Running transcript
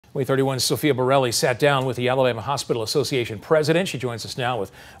WAAY 31's Sophia Borelli sat down with the Alabama Hospital Association president. She joins us now with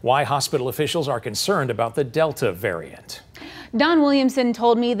why hospital officials are concerned about the Delta variant. Don Williamson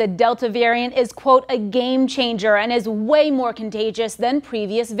told me the Delta variant is, quote, a game changer and is way more contagious than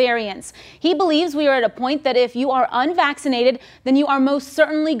previous variants. He believes we are at a point that if you are unvaccinated, then you are most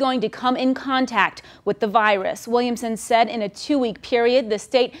certainly going to come in contact with the virus. Williamson said in a 2-week period, the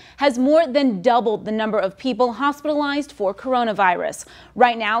state has more than doubled the number of people hospitalized for coronavirus.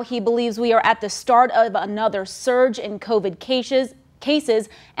 Right now, he believes we are at the start of another surge in COVID cases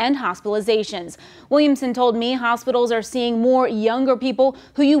and hospitalizations. Williamson told me hospitals are seeing more younger people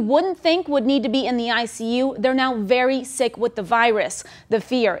who you wouldn't think would need to be in the ICU. They're now very sick with the virus. The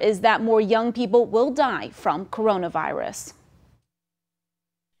fear is that more young people will die from coronavirus.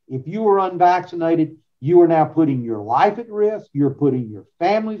 If you are unvaccinated, you are now putting your life at risk. You're putting your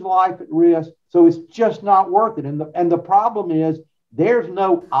family's life at risk. So it's just not worth it. And the problem is there's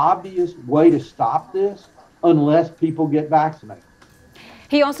no obvious way to stop this unless people get vaccinated.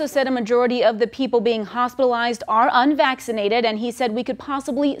 He also said a majority of the people being hospitalized are unvaccinated, and he said we could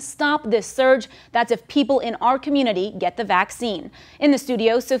possibly stop this surge. That's if people in our community get the vaccine. In the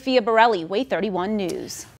studio, Sophia Borelli, WAAY 31 News.